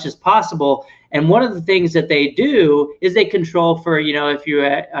as much as possible. And one of the things that they do is they control for, if you're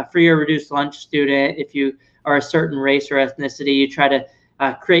a free or reduced lunch student, if you are a certain race or ethnicity, you try to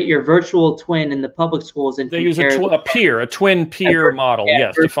create your virtual twin in the public schools, and they use a twin peer model,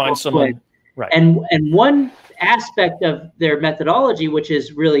 to find someone. Twin. Right. And one aspect of their methodology, which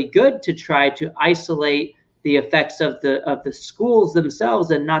is really good to try to isolate the effects of the schools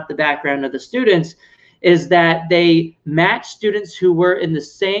themselves and not the background of the students, is that they match students who were in the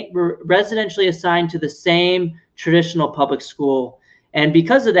same, were residentially assigned to the same traditional public school. And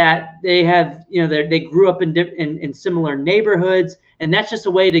because of that, they have, they grew up in similar neighborhoods, and that's just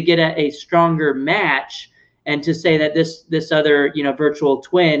a way to get a stronger match, and to say that this other, virtual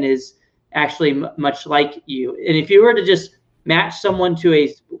twin is actually much like you. And if you were to just match someone to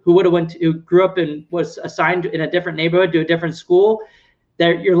who grew up and was assigned in a different neighborhood to a different school,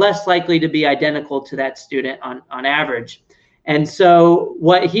 you're less likely to be identical to that student on average. And so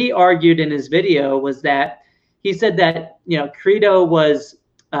what he argued in his video was that he said that, Credo was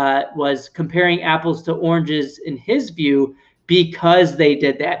comparing apples to oranges in his view, because they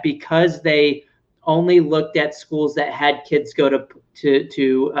did that, because they only looked at schools that had kids go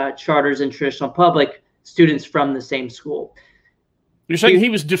to charters and traditional public students from the same school. You're saying he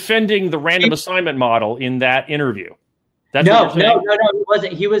was defending the random assignment model in that interview? That's no, he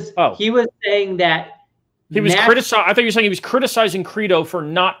wasn't. He was saying that he was criticizing. I thought you were saying he was criticizing Credo for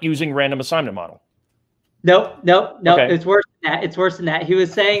not using random assignment model. No. Okay. It's worse than that. It's worse than that. He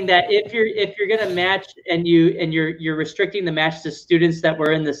was saying that if you're going to match and you're restricting the match to students that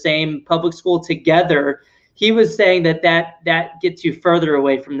were in the same public school together, he was saying that gets you further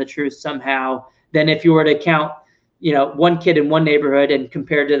away from the truth somehow than if you were to count, one kid in one neighborhood and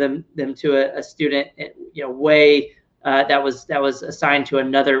compare to them to a student, that was assigned to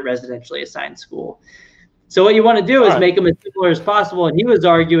another residentially assigned school. So what you want to do is make them as similar as possible. And he was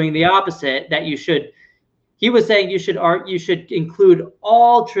arguing the opposite, that he was saying you should include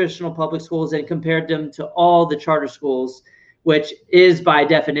all traditional public schools and compare them to all the charter schools, which is by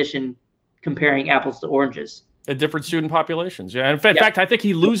definition comparing apples to oranges. At different student populations. Yeah. In fact, I think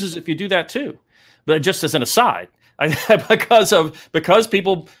he loses if you do that too. But just as an aside, because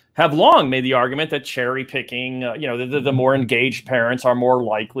people have long made the argument that cherry picking, the more engaged parents are more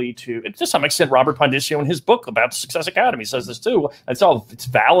likely to some extent. Robert Pondiscio in his book about Success Academy says this too. It's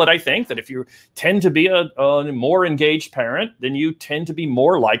valid, I think, that if you tend to be a more engaged parent, then you tend to be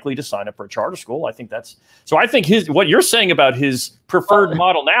more likely to sign up for a charter school. I think so. I think what you're saying about his preferred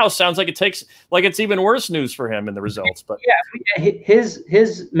model now sounds like it's even worse news for him in the results. But yeah,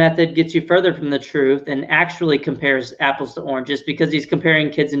 his method gets you further from the truth and actually compares apples to oranges, because he's comparing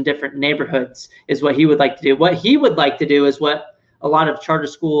kids in different neighborhoods, is what he would like to do. What he would like to do is what a lot of charter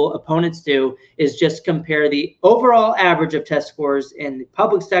school opponents do, is just compare the overall average of test scores in the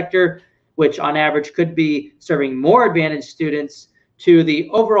public sector, which on average could be serving more advantaged students, to the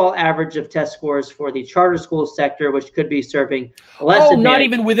overall average of test scores for the charter school sector, which could be serving less. Oh, not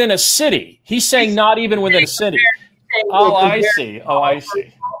even within a city. He's saying not even within a city. Oh, I see.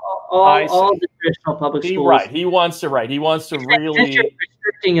 All the traditional public schools. He wants to really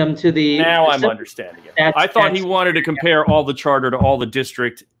restricting them to the. Now I'm understanding it. I thought he wanted to compare all the charter to all the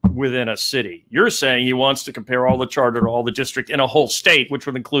district within a city. You're saying he wants to compare all the charter to all the district in a whole state, which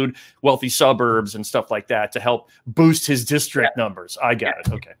would include wealthy suburbs and stuff like that to help boost his district numbers. I get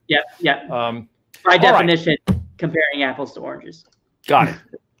it. Okay. Yeah. By definition, comparing apples to oranges. Got it.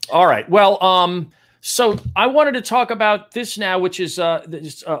 All right. Well, so I wanted to talk about this now, which is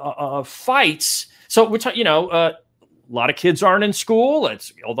fights. So we're talking, a lot of kids aren't in school.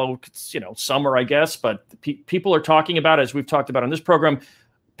 Although some are, I guess, but people are talking about, as we've talked about on this program,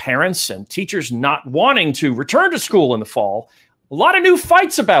 parents and teachers not wanting to return to school in the fall. A lot of new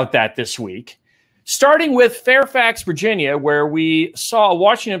fights about that this week, starting with Fairfax, Virginia, where we saw a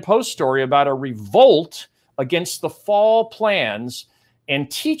Washington Post story about a revolt against the fall plans,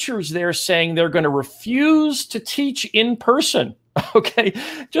 and teachers there saying they're going to refuse to teach in person. Okay,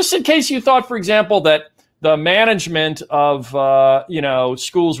 just in case you thought, for example, that the management of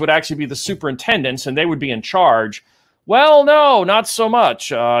schools would actually be the superintendents and they would be in charge. Well, no, not so much.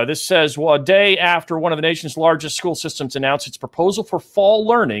 This says, a day after one of the nation's largest school systems announced its proposal for fall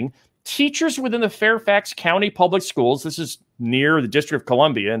learning, teachers within the Fairfax County Public Schools, this is near the District of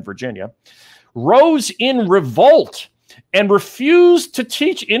Columbia in Virginia, rose in revolt and refused to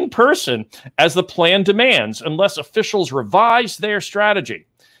teach in person as the plan demands unless officials revise their strategy.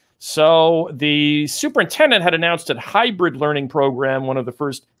 So the superintendent had announced a hybrid learning program, one of the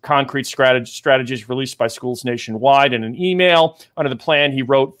first concrete strategies released by schools nationwide. In an email under the plan, he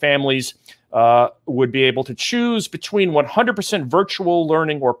wrote families would be able to choose between 100% virtual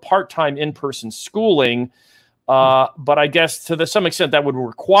learning or part-time in-person schooling. But I guess to some extent that would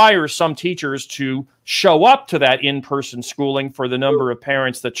require some teachers to show up to that in-person schooling for the number of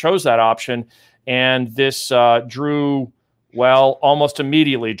parents that chose that option. And this almost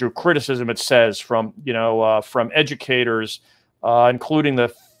immediately drew criticism, it says, from educators, including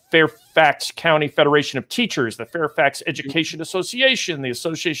the Fairfax County Federation of Teachers, the Fairfax Education Association, the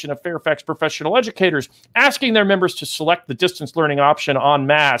Association of Fairfax Professional Educators, asking their members to select the distance learning option en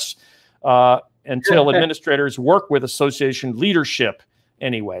masse until administrators work with association leadership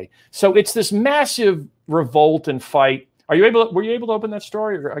anyway. So it's this massive revolt and fight. Were you able to open that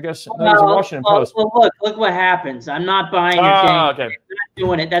story? Or I guess it was a Washington Post. Well, look what happens. I'm not buying your thing. Okay. I'm not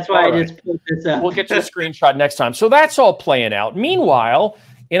doing it. That's why I just put this up. We'll get you a screenshot next time. So that's all playing out. Meanwhile,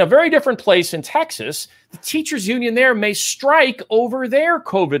 in a very different place in Texas, the teachers union there may strike over their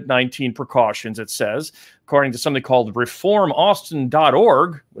COVID-19 precautions, it says, according to something called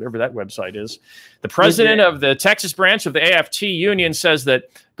reformaustin.org, whatever that website is. The president of the Texas branch of the AFT union says that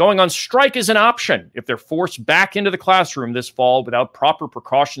going on strike is an option if they're forced back into the classroom this fall without proper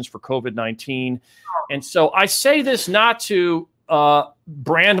precautions for COVID-19. And so I say this not to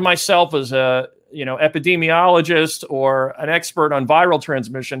brand myself as a epidemiologist or an expert on viral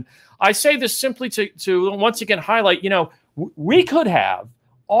transmission. I say this simply to once again highlight, we could have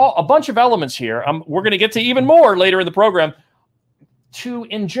a bunch of elements here. We're going to get to even more later in the program to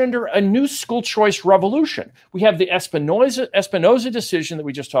engender a new school choice revolution. We have the Espinoza decision that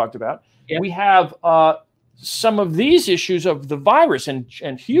we just talked about. Yep. We have some of these issues of the virus and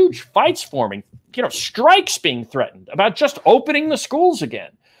huge fights forming, strikes being threatened about just opening the schools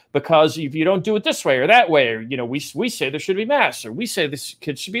again. Because if you don't do it this way or that way, or, we say there should be masks, or we say this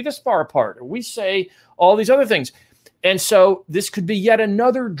kids should be this far apart, or we say all these other things. And so this could be yet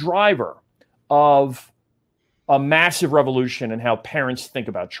another driver of a massive revolution in how parents think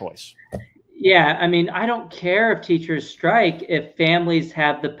about choice. Yeah, I mean, I don't care if teachers strike if families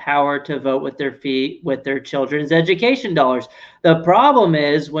have the power to vote with their feet with their children's education dollars. The problem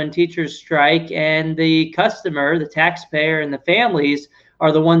is when teachers strike and the customer, the taxpayer, and the families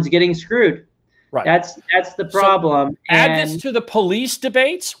are the ones getting screwed. Right. That's the problem. So add this to the police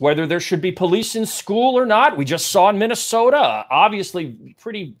debates, whether there should be police in school or not. We just saw in Minnesota, obviously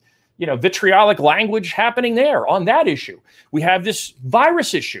pretty, vitriolic language happening there on that issue. We have this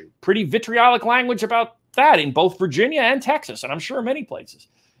virus issue, pretty vitriolic language about that in both Virginia and Texas, and I'm sure many places.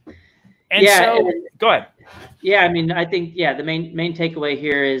 And go ahead. Yeah, I mean, I think, the main takeaway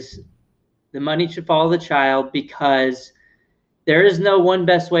here is the money should follow the child, because there is no one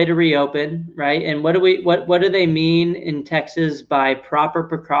best way to reopen, right? And what do they mean in Texas by proper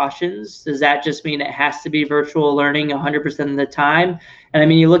precautions? Does that just mean it has to be virtual learning 100% of the time? And I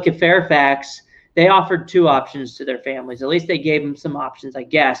mean, you look at Fairfax, they offered two options to their families. At least they gave them some options, I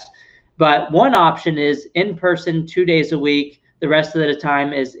guess. But one option is in person 2 days a week. The rest of the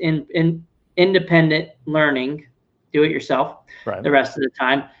time is in independent learning, do it yourself, right, the rest of the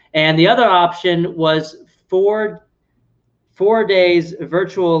time. And the other option was 4 days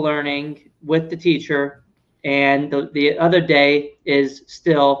virtual learning with the teacher, and the other day is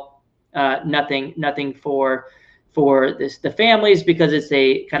still nothing for the families, because it's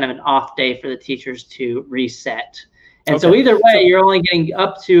a kind of an off day for the teachers to reset. And so either way, you're only getting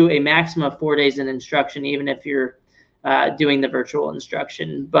up to a maximum of 4 days in instruction, even if you're doing the virtual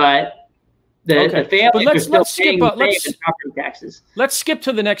instruction. But the families are still paying property taxes. Let's skip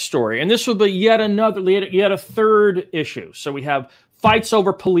to the next story, and this will be yet a third issue. So we have fights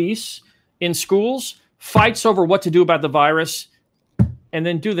over police in schools, fights over what to do about the virus, and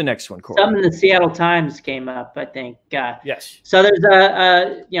then do the next one, Corey. Some in the Seattle Times came up, I think. Yes. So there's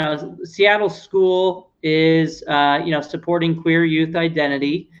Seattle school is supporting queer youth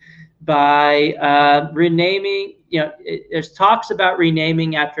identity by renaming. There's talks about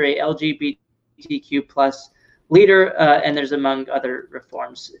renaming after a LGBTQ plus leader, and there's among other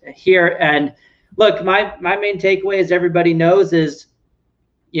reforms here. And look, my main takeaway, as everybody knows, is,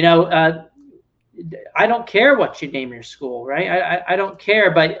 I don't care what you name your school, right? I don't care.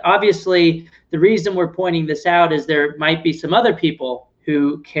 But obviously, the reason we're pointing this out is there might be some other people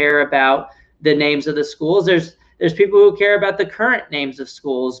who care about the names of the schools. There's people who care about the current names of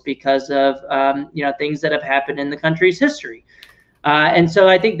schools because of things that have happened in the country's history. And so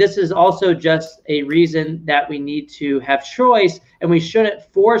I think this is also just a reason that we need to have choice, and we shouldn't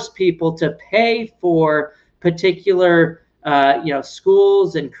force people to pay for particular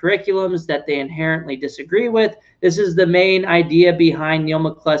schools and curriculums that they inherently disagree with. This is the main idea behind Neil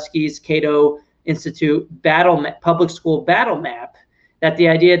McCluskey's Cato Institute public school battle map, that the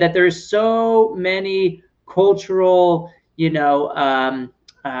idea that there's so many cultural,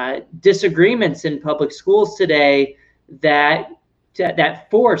 disagreements in public schools today that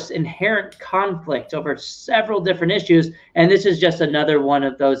force inherent conflict over several different issues. And this is just another one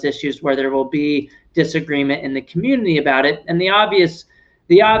of those issues where there will be disagreement in the community about it. And the obvious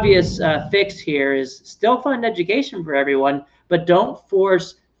fix here is still fund education for everyone, but don't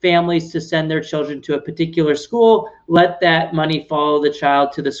force families to send their children to a particular school, let that money follow the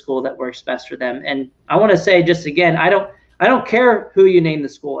child to the school that works best for them. And I want to say just again, I don't care who you name the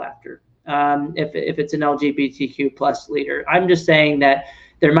school after, if it's an LGBTQ plus leader. I'm just saying that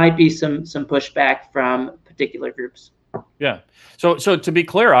there might be some pushback from particular groups. Yeah. So to be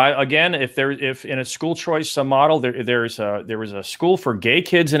clear, if in a school choice model there was a school for gay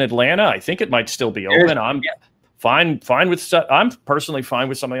kids in Atlanta, I think it might still be open. I'm personally fine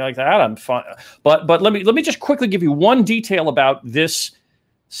with something like that. I'm fine. But let me just quickly give you one detail about this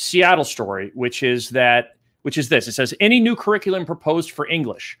Seattle story, which is this. It says any new curriculum proposed for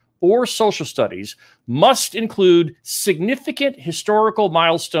English or social studies must include significant historical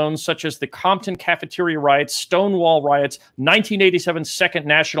milestones such as the Compton Cafeteria Riots, Stonewall Riots, 1987 Second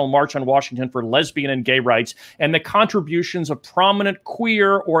National March on Washington for lesbian and gay rights, and the contributions of prominent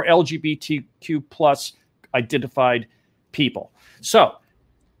queer or LGBTQ plus identified people. So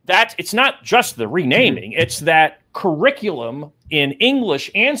that it's not just the renaming, it's that curriculum in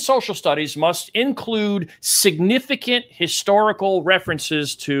English and social studies must include significant historical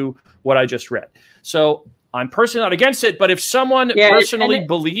references to what I just read. So I'm personally not against it, but if someone personally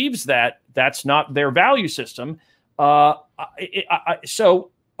believes that that's not their value system, all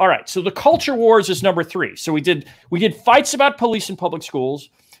right. So the culture wars is number 3. So we did fights about police in public schools.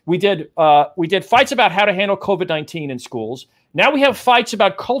 We did fights about how to handle COVID-19 in schools. Now we have fights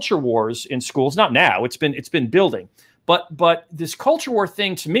about culture wars in schools. Not now; it's been building. But this culture war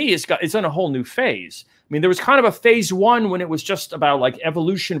thing to me is in a whole new phase. I mean, there was kind of a phase 1 when it was just about like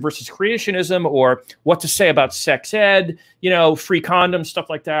evolution versus creationism, or what to say about sex ed, free condoms, stuff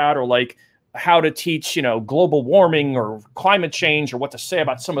like that, or like how to teach, global warming or climate change, or what to say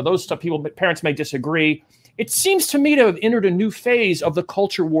about some of those stuff. Parents may disagree. It seems to me to have entered a new phase of the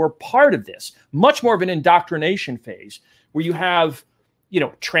culture war part of this, much more of an indoctrination phase, where you have,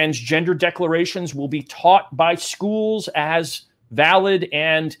 transgender declarations will be taught by schools as valid,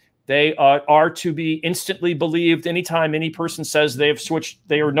 and they are to be instantly believed anytime any person says they have switched,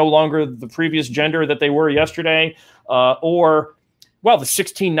 they are no longer the previous gender that they were yesterday, or the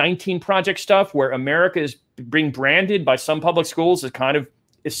 1619 Project stuff, where America is being branded by some public schools as kind of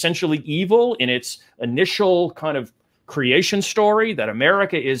essentially evil in its initial kind of creation story, that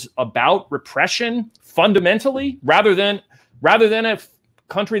America is about repression fundamentally, rather than a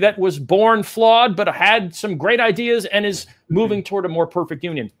country that was born flawed but had some great ideas and is moving toward a more perfect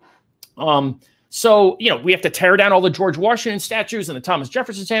union. So we have to tear down all the George Washington statues and the Thomas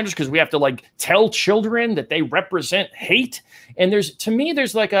Jefferson statues because we have to tell children that they represent hate. And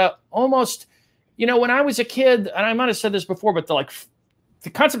there's like a almost, when I was a kid, and I might have said this before, but the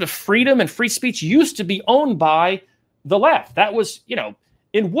concept of freedom and free speech used to be owned by the left. That was,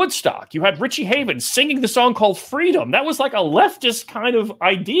 in Woodstock, you had Richie Havens singing the song called Freedom. That was like a leftist kind of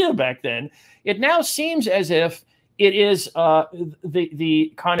idea back then. It now seems as if it is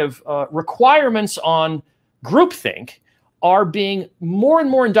the kind of requirements on groupthink are being more and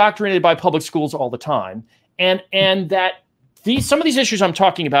more indoctrinated by public schools all the time, and that some of these issues I'm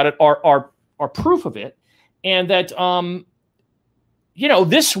talking about are proof of it, and that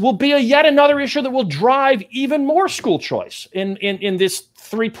this will be yet another issue that will drive even more school choice in this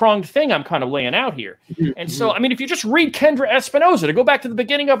 3-pronged thing I'm kind of laying out here. Mm-hmm. And so, I mean, if you just read Kendra Espinoza, to go back to the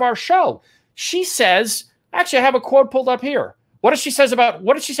beginning of our show, she says, actually, I have a quote pulled up here. What did she say about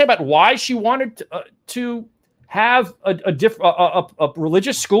why she wanted to have a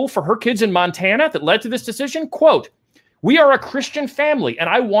religious school for her kids in Montana that led to this decision? Quote, "We are a Christian family, and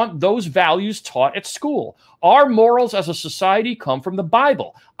I want those values taught at school. Our morals as a society come from the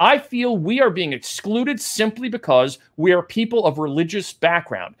Bible. I feel we are being excluded simply because we are people of religious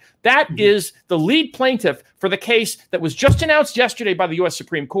background." That is the lead plaintiff for the case that was just announced yesterday by the U.S.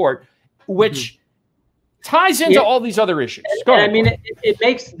 Supreme Court, which ties into all these other issues. Go ahead. I mean, it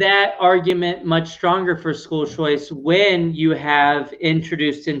makes that argument much stronger for school choice when you have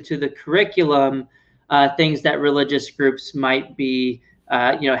introduced into the curriculum things that religious groups might be,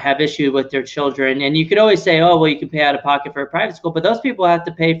 have issue with their children. And you could always say, oh, well, you can pay out of pocket for a private school, but those people have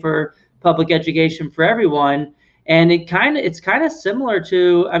to pay for public education for everyone. And it's kind of similar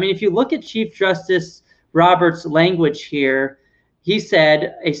to, I mean, if you look at Chief Justice Roberts' language here, he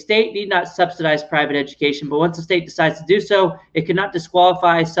said a state need not subsidize private education, but once the state decides to do so, it cannot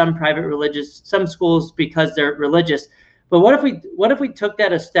disqualify some schools because they're religious. But what if we took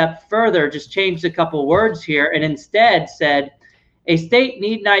that a step further, just changed a couple words here, and instead said a state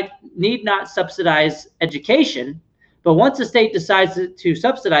need not subsidize education, but once the state decides to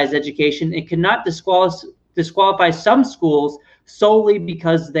subsidize education, it cannot disqualify some schools solely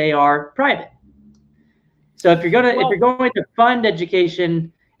because they are private. So if you're going to fund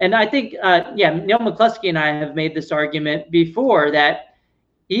education And I think, Neil McCluskey and I have made this argument before that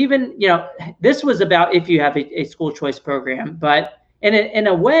even, this was about if you have a school choice program, but in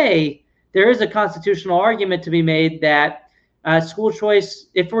a way, there is a constitutional argument to be made that school choice,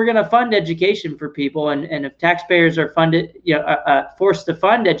 if we're going to fund education for people, and if taxpayers are forced to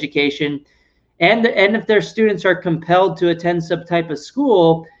fund education, and if their students are compelled to attend some type of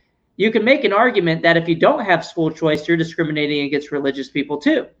school, you can make an argument that if you don't have school choice, you're discriminating against religious people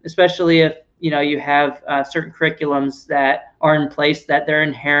too, especially if you have certain curriculums that are in place that they're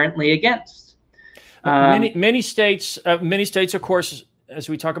inherently against. Many states, of course, as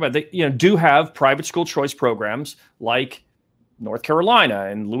we talk about, they do have private school choice programs like North Carolina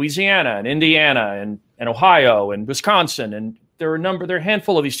and Louisiana and Indiana and Ohio and Wisconsin, and there are a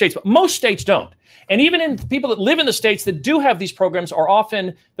handful of these states, but most states don't. And even in people that live in the states that do have these programs,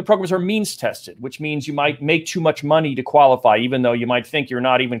 the programs are means tested, which means you might make too much money to qualify, even though you might think you're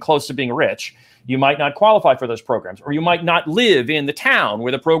not even close to being rich. You might not qualify for those programs, or you might not live in the town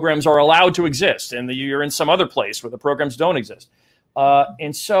where the programs are allowed to exist, and you're in some other place where the programs don't exist. Or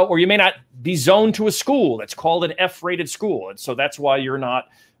you may not be zoned to a school that's called an F-rated school, and so that's why you're not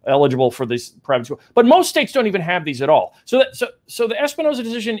eligible for this private school. But most states don't even have these at all. So the Espinoza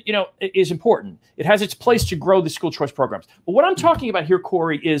decision, is important. It has its place to grow the school choice programs. But what I'm talking about here,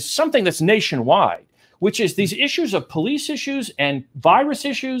 Corey, is something that's nationwide, which is these issues of police issues and virus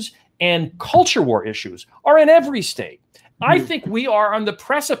issues and culture war issues are in every state. I think we are on the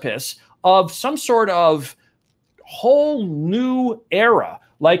precipice of some sort of whole new era,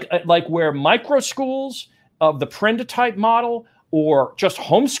 like where micro schools of the Prenda type model, or just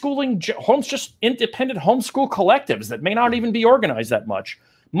homeschooling, just independent homeschool collectives that may not even be organized that much,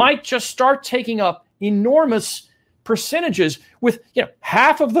 might just start taking up enormous percentages, with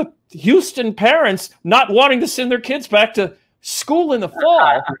half of the Houston parents not wanting to send their kids back to school in the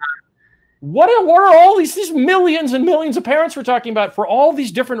fall. What are all these millions and millions of parents we're talking about, for all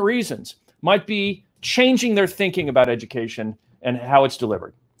these different reasons, might be changing their thinking about education and how it's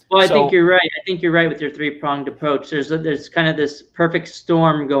delivered? Well, I think you're right. I think you're right with your three-pronged approach. There's kind of this perfect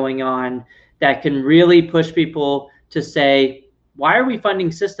storm going on that can really push people to say, why are we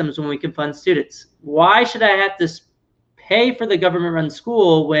funding systems when we can fund students? Why should I have to pay for the government-run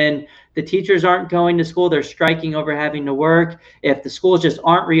school when the teachers aren't going to school? They're striking over having to work. If the schools just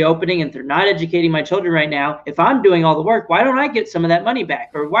aren't reopening and they're not educating my children right now, if I'm doing all the work, why don't I get some of that money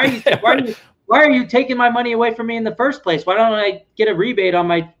back? Or why are you taking my money away from me in the first place? Why don't I get a rebate on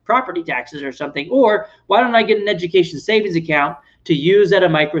my property taxes or something? Or why don't I get an education savings account to use at a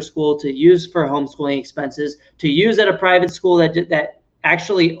micro school, to use for homeschooling expenses, to use at a private school that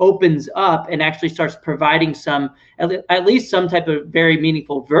actually opens up and actually starts providing at least some type of very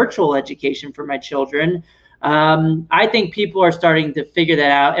meaningful virtual education for my children. I think people are starting to figure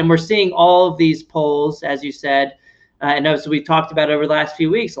that out. And we're seeing all of these polls, as you said, and as we talked about over the last few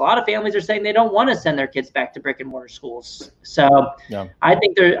weeks, a lot of families are saying they don't want to send their kids back to brick and mortar schools. So yeah. I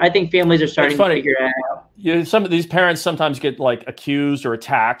think families are starting to figure it out. Some of these parents sometimes get accused or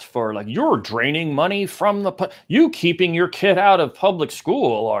attacked for you're draining money from you keeping your kid out of public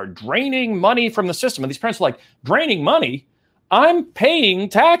school or draining money from the system. And these parents are draining money. I'm paying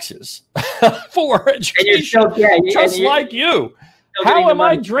taxes for education, just like you. How am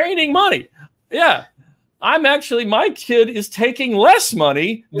I draining money? Yeah. My kid is taking less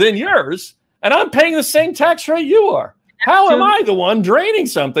money than yours, and I'm paying the same tax rate you are. How am I the one draining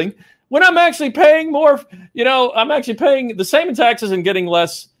something when I'm actually paying more? I'm actually paying the same in taxes and getting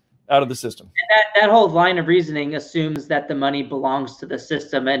less out of the system. And that whole line of reasoning assumes that the money belongs to the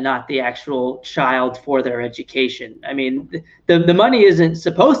system and not the actual child for their education. I mean, the money isn't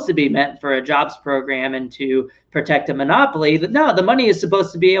supposed to be meant for a jobs program and to protect a monopoly. No, the money is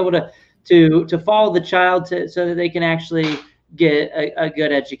supposed to be able to follow the child so that they can actually get a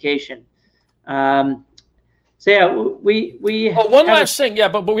good education. One last thing. Yeah,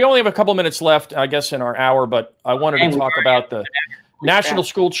 but we only have a couple minutes left, I guess, in our hour, but I wanted to talk about the National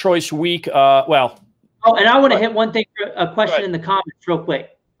School Choice Week. And I want to hit one thing, a question in the comments real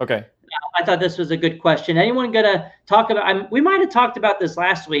quick. Okay. I thought this was a good question. Anyone going to talk about, we might've talked about this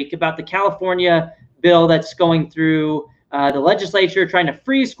last week, about the California bill that's going through the legislature trying to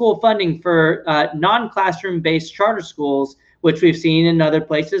freeze school funding for non-classroom based charter schools, which we've seen in other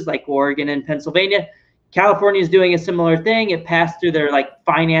places like Oregon and Pennsylvania. California is doing a similar thing. It passed through their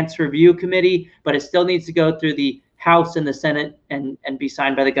finance review committee, but it still needs to go through the House and the Senate and be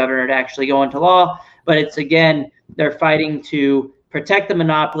signed by the governor to actually go into law. But it's, again, they're fighting to protect the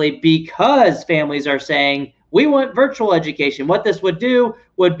monopoly because families are saying, we want virtual education. What this would do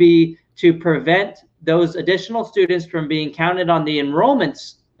would be to prevent those additional students from being counted on the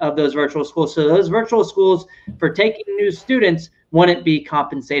enrollments of those virtual schools. So those virtual schools, for taking new students, wouldn't be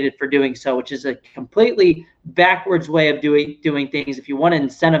compensated for doing so, which is a completely backwards way of doing things if you want to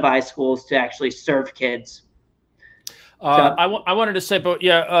incentivize schools to actually serve kids. I wanted to say, but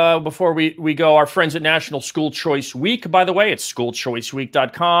before we go, our friends at National School Choice Week, by the way, it's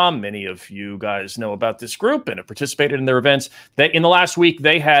schoolchoiceweek.com. Many of you guys know about this group and have participated in their events. In the last week,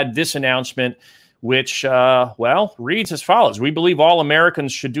 they had this announcement, which, reads as follows. We believe all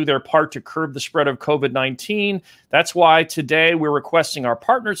Americans should do their part to curb the spread of COVID-19. That's why today we're requesting our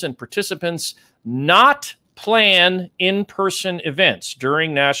partners and participants not plan in-person events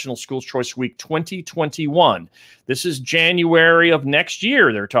during National School Choice Week 2021. This is January of next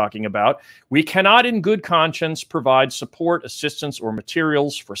year they're talking about. We cannot in good conscience provide support, assistance, or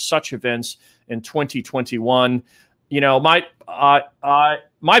materials for such events in 2021. You know, my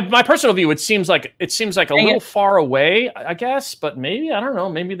personal view, it seems like a little far away, I guess, but maybe, I don't know,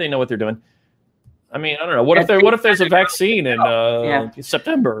 maybe they know what they're doing. I mean, I don't know. What if there's a vaccine in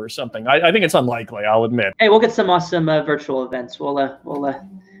September or something? I think it's unlikely, I'll admit. Hey, we'll get some awesome virtual events. We'll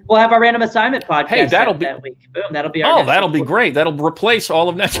have our random assignment podcast. Hey, that week. Boom, that'll be our that'll be great. That'll replace all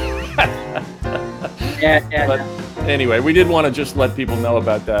of next week. But anyway, we did want to just let people know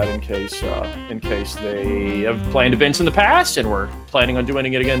about that in case they have planned events in the past and we're planning on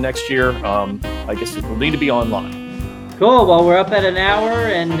doing it again next year. I guess it will need to be online. Cool. Well, we're up at an hour,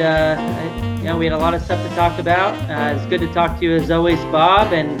 and we had a lot of stuff to talk about. It's good to talk to you as always,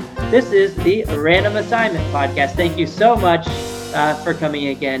 Bob. And this is the Random Assignment Podcast. Thank you so much for coming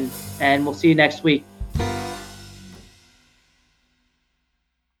again, and we'll see you next week.